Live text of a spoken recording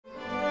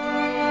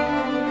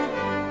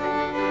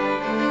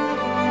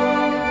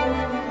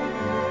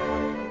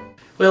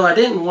Well, I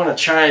didn't want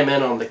to chime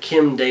in on the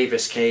Kim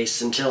Davis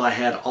case until I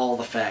had all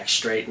the facts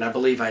straight, and I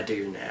believe I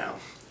do now.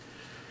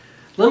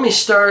 Let me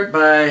start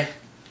by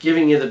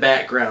giving you the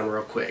background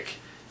real quick.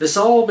 This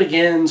all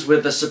begins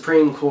with the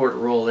Supreme Court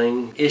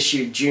ruling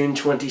issued June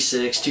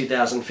 26,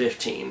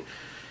 2015.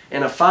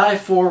 In a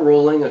 5-4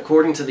 ruling,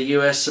 according to the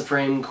U.S.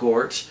 Supreme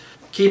Court,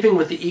 keeping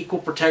with the Equal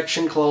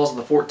Protection Clause of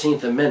the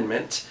 14th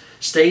Amendment,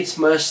 states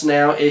must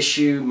now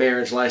issue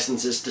marriage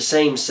licenses to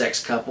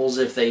same-sex couples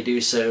if they do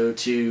so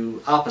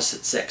to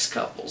opposite-sex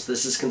couples.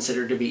 This is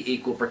considered to be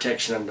equal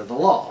protection under the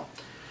law.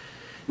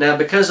 Now,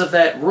 because of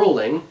that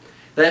ruling,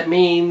 that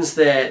means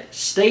that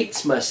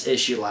states must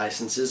issue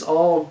licenses,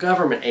 all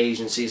government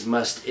agencies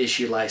must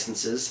issue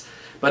licenses,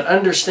 but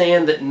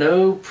understand that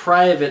no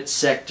private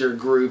sector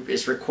group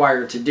is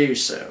required to do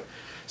so.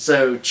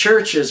 So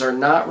churches are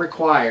not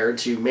required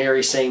to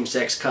marry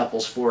same-sex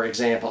couples, for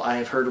example. I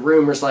have heard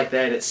rumors like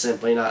that. It's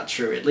simply not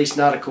true, at least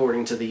not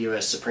according to the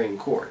U.S. Supreme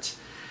Court.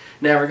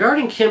 Now,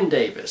 regarding Kim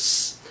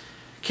Davis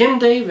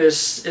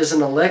is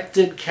an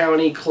elected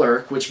county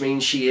clerk, which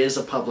means she is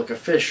a public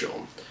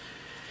official.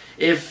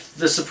 If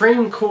the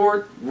Supreme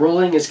Court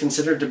ruling is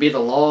considered to be the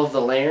law of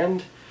the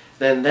land,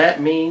 then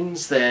that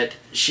means that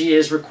she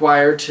is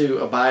required to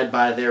abide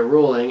by their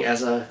ruling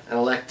as an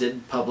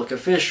elected public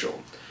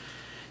official.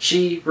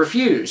 She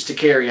refused to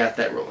carry out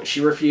that ruling.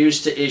 She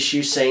refused to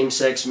issue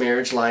same-sex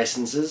marriage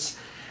licenses.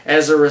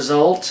 As a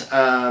result,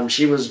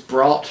 she was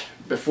brought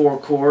before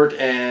court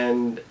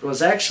and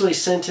was actually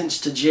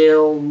sentenced to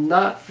jail,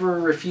 not for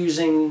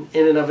refusing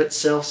in and of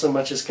itself so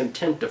much as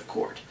contempt of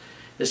court.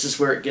 This is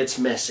where it gets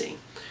messy.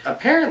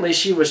 Apparently,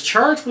 she was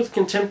charged with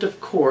contempt of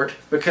court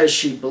because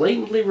she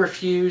blatantly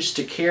refused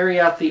to carry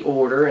out the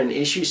order and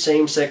issue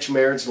same-sex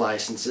marriage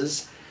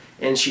licenses,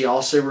 and she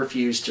also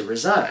refused to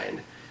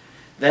resign.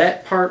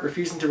 That part,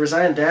 refusing to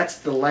resign, that's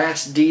the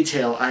last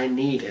detail I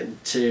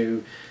needed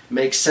to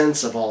make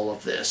sense of all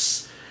of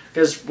this.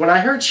 Because when I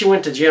heard she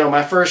went to jail,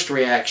 my first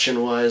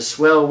reaction was,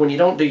 well, when you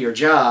don't do your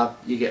job,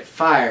 you get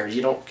fired.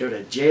 You don't go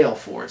to jail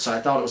for it. So I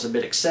thought it was a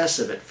bit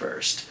excessive at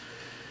first.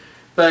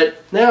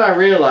 But now I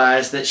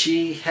realize that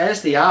she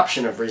has the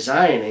option of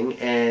resigning,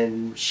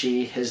 and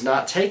she is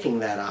not taking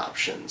that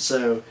option.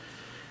 So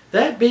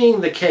that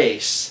being the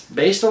case,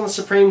 based on the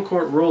Supreme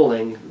Court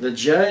ruling, the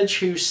judge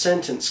who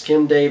sentenced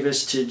Kim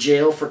Davis to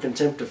jail for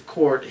contempt of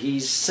court,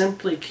 he's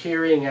simply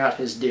carrying out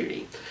his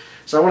duty.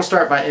 So I want to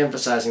start by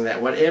emphasizing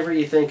that. Whatever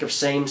you think of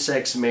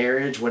same-sex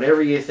marriage,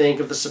 whatever you think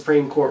of the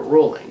Supreme Court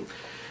ruling,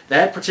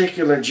 that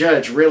particular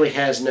judge really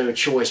has no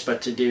choice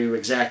but to do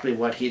exactly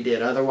what he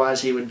did.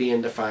 Otherwise, he would be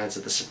in defiance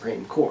of the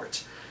Supreme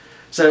Court.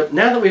 So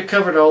now that we've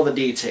covered all the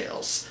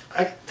details,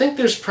 I think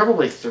there's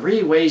probably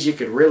 3 ways you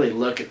could really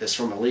look at this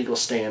from a legal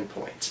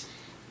standpoint.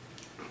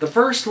 The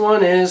first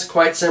one is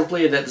quite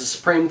simply that the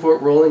Supreme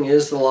Court ruling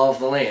is the law of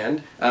the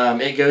land.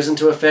 It goes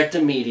into effect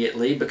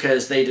immediately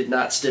because they did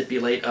not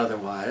stipulate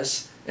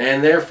otherwise.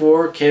 And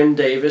therefore, Kim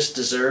Davis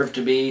deserved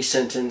to be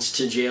sentenced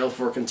to jail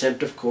for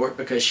contempt of court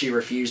because she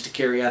refused to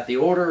carry out the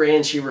order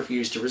and she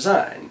refused to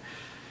resign.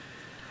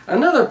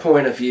 Another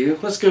point of view,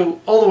 let's go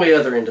all the way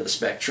other end of the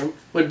spectrum,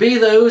 would be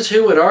those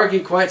who would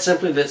argue quite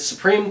simply that the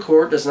Supreme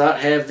Court does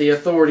not have the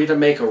authority to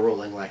make a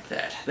ruling like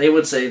that. They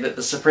would say that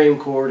the Supreme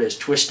Court is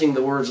twisting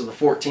the words of the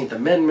 14th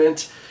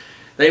Amendment.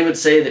 They would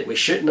say that we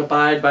shouldn't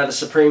abide by the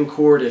Supreme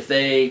Court if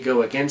they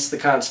go against the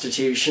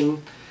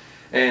Constitution,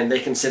 and they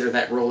consider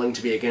that ruling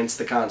to be against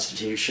the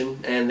Constitution,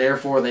 and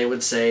therefore they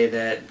would say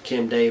that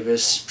Kim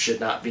Davis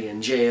should not be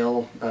in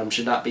jail,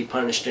 should not be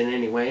punished in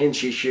any way, and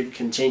she should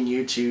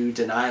continue to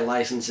deny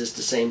licenses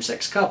to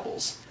same-sex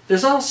couples.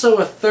 There's also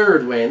a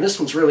third way, and this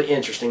one's really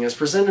interesting. It's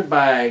presented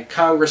by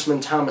Congressman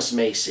Thomas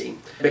Macy.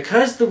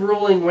 Because the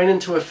ruling went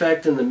into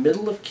effect in the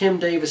middle of Kim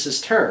Davis's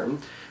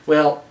term,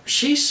 well,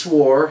 she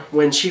swore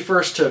when she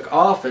first took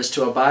office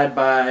to abide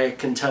by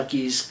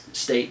Kentucky's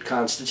state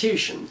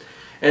constitution.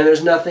 And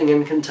there's nothing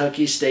in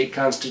Kentucky's state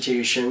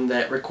constitution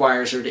that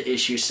requires her to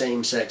issue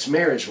same-sex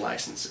marriage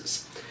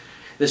licenses.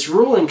 This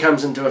ruling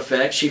comes into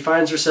effect, she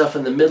finds herself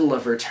in the middle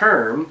of her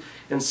term,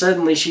 and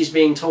suddenly she's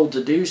being told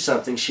to do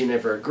something she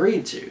never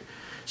agreed to.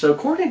 So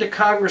according to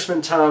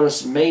Congressman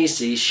Thomas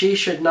Macy, she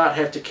should not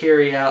have to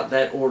carry out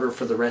that order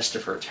for the rest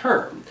of her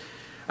term.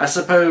 I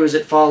suppose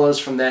it follows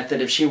from that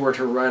if she were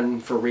to run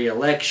for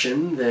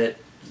re-election, that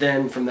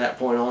then from that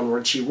point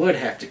onward she would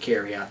have to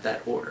carry out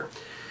that order.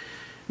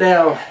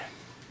 Now,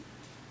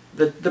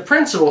 the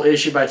principal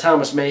issue by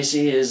Thomas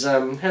Macy is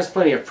has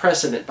plenty of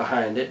precedent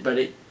behind it, but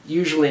it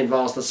usually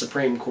involves the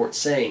Supreme Court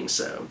saying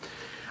so.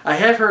 I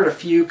have heard a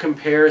few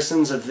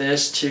comparisons of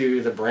this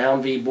to the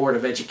Brown v. Board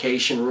of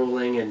Education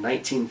ruling in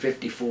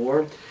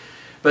 1954,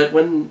 but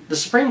when the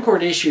Supreme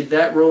Court issued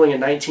that ruling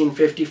in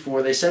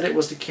 1954, they said it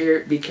was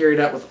to be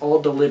carried out with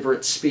all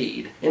deliberate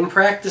speed. In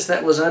practice,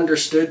 that was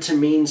understood to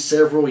mean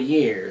several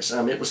years.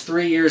 It was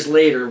 3 years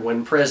later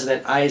when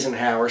President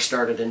Eisenhower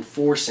started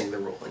enforcing the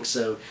ruling,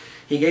 so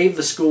he gave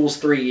the schools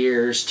 3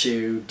 years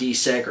to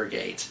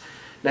desegregate.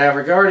 Now,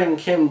 regarding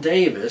Kim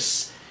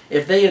Davis,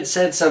 if they had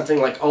said something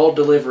like all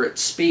deliberate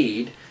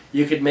speed,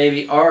 you could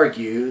maybe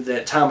argue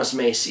that Thomas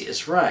Macy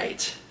is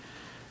right.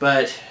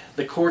 But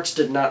the courts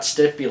did not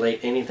stipulate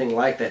anything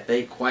like that.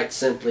 They quite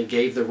simply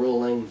gave the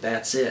ruling,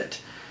 that's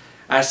it.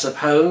 I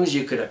suppose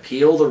you could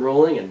appeal the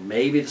ruling and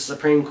maybe the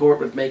Supreme Court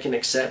would make an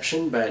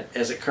exception, but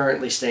as it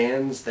currently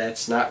stands,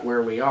 that's not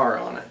where we are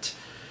on it.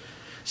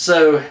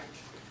 So,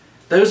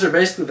 those are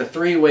basically the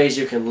three ways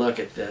you can look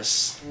at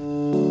this.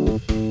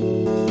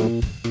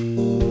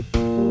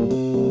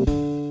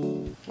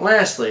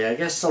 Lastly, I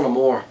guess on a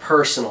more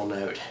personal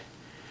note,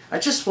 I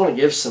just want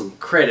to give some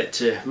credit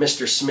to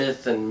Mr.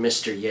 Smith and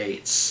Mr.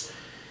 Yates.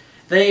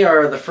 They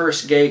are the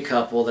first gay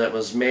couple that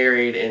was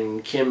married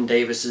in Kim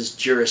Davis's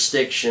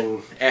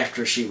jurisdiction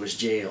after she was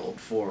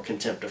jailed for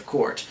contempt of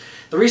court.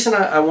 The reason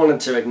I wanted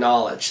to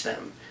acknowledge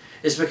them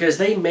is because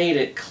they made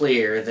it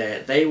clear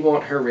that they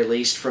want her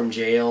released from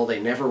jail. They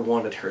never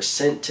wanted her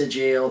sent to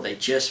jail. They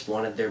just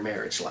wanted their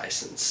marriage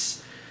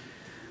license.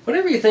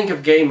 Whatever you think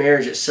of gay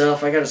marriage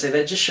itself, I gotta say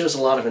that just shows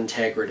a lot of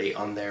integrity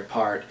on their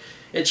part.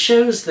 It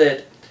shows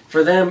that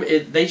for them,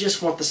 they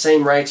just want the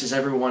same rights as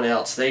everyone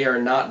else. They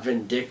are not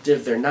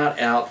vindictive. They're not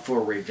out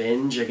for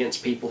revenge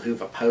against people who've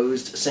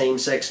opposed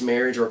same-sex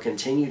marriage or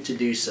continue to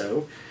do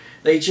so.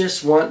 They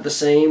just want the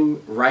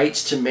same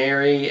rights to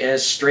marry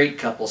as straight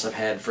couples have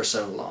had for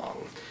so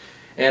long.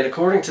 And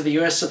according to the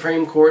U.S.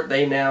 Supreme Court,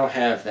 they now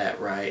have that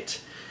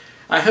right.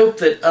 I hope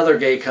that other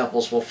gay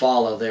couples will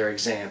follow their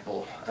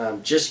example.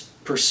 Just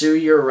pursue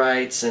your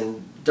rights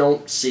and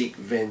don't seek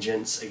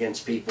vengeance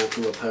against people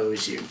who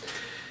oppose you.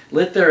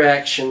 Let their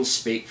actions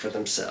speak for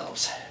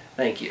themselves.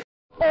 Thank you.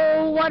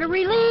 Oh, what a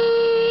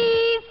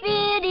relief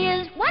it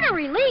is. What a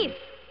relief.